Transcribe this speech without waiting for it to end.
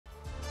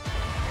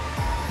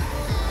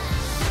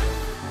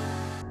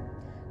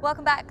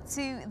Welcome back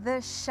to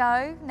the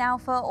show. Now,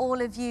 for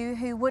all of you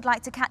who would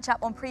like to catch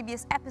up on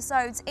previous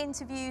episodes,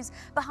 interviews,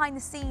 behind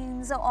the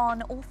scenes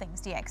on all things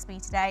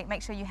DXB today,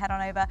 make sure you head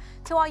on over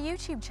to our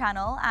YouTube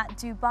channel at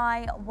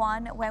Dubai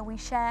One, where we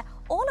share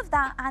all of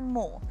that and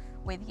more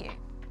with you.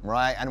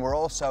 Right, and we're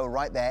also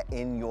right there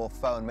in your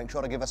phone. Make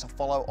sure to give us a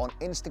follow on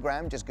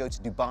Instagram. Just go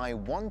to Dubai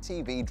One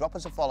TV, drop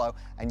us a follow,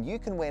 and you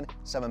can win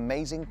some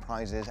amazing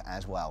prizes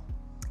as well.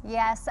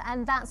 Yes,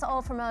 and that's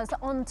all from us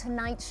on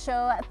tonight's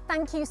show.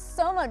 Thank you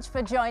so much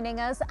for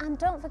joining us, and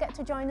don't forget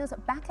to join us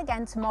back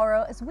again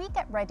tomorrow as we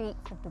get ready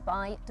for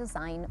Dubai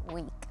Design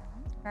Week.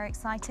 Very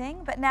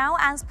exciting. But now,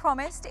 as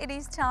promised, it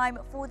is time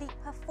for the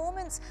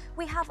performance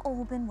we have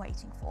all been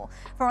waiting for.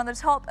 For one of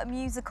the top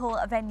musical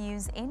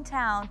venues in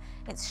town,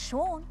 it's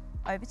Sean.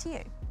 Over to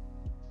you.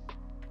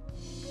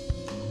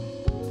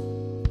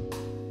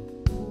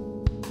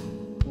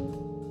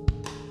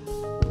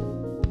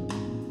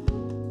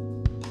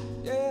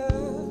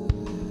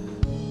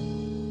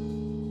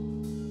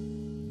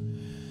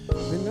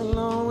 Been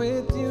alone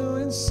with you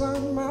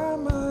inside my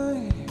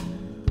mind,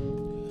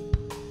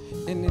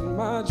 and in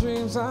my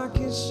dreams I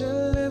kiss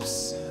your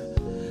lips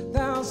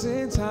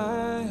 1,000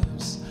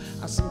 times.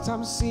 I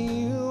sometimes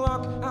see you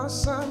walk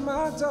outside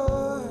my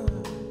door.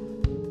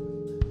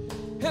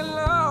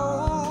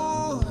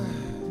 Hello,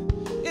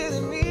 is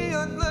it me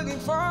you're looking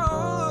for?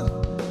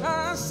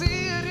 I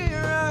see it in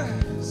your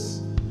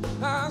eyes,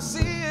 I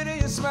see it in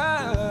your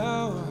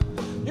smile.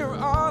 You're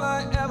all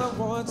I ever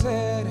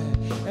wanted,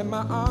 and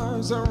my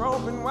arms are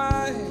open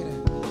wide.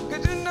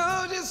 'Cause you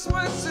know just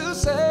what to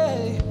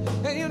say,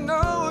 and you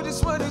know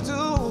just what to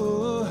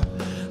do.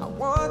 I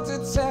want to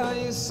tell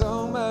you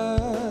so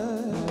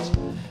much.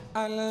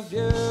 I love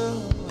you,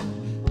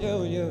 you,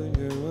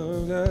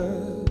 yeah.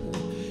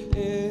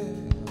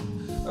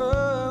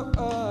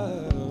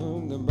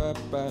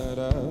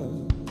 Ba-ba-da.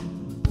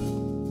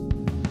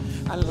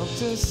 I love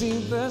to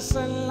see the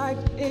sunlight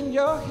in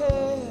your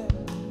hair,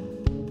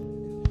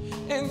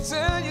 and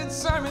tell you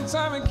time and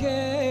time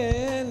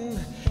again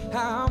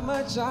how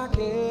much I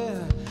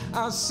care.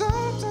 I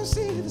sometimes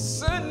see the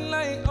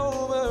sunlight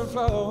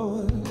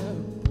overflow.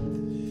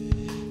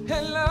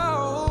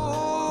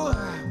 Hello,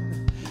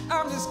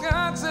 I've just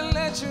got to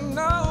let you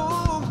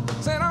know.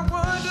 Said I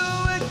wonder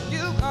where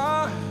you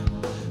are,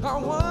 I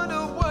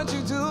wonder what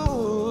you do.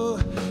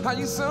 Are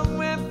you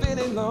somewhere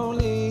feeling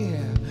lonely,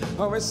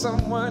 or is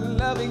someone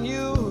loving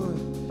you?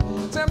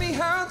 Tell me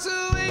how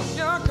to wake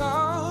your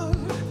call.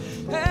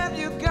 Have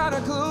you got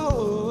a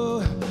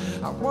clue?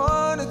 I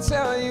want to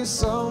tell you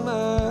so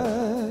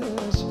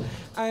much.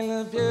 I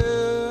love you.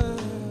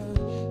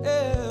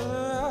 Yeah.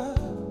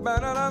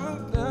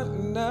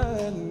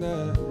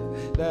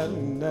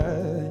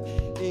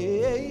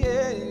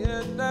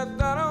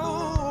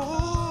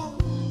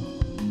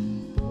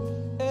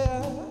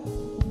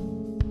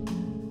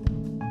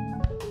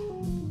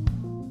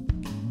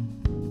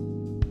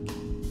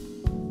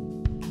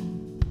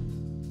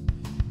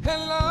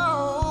 Hello,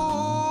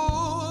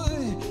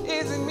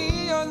 is it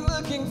me you're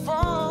looking for?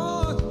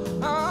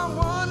 I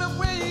wonder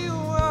where you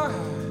are,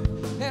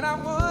 and I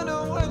wonder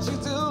what you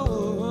do.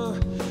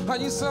 Are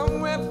you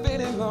somewhere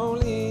feeling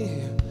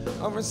lonely,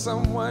 or is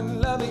someone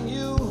loving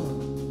you?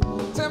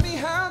 Tell me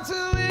how to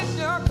end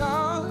your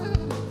call.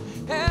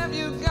 Have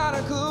you got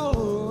a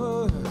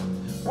clue?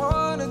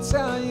 Wanna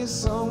tell you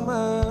so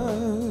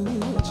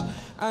much.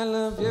 I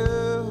love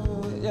you.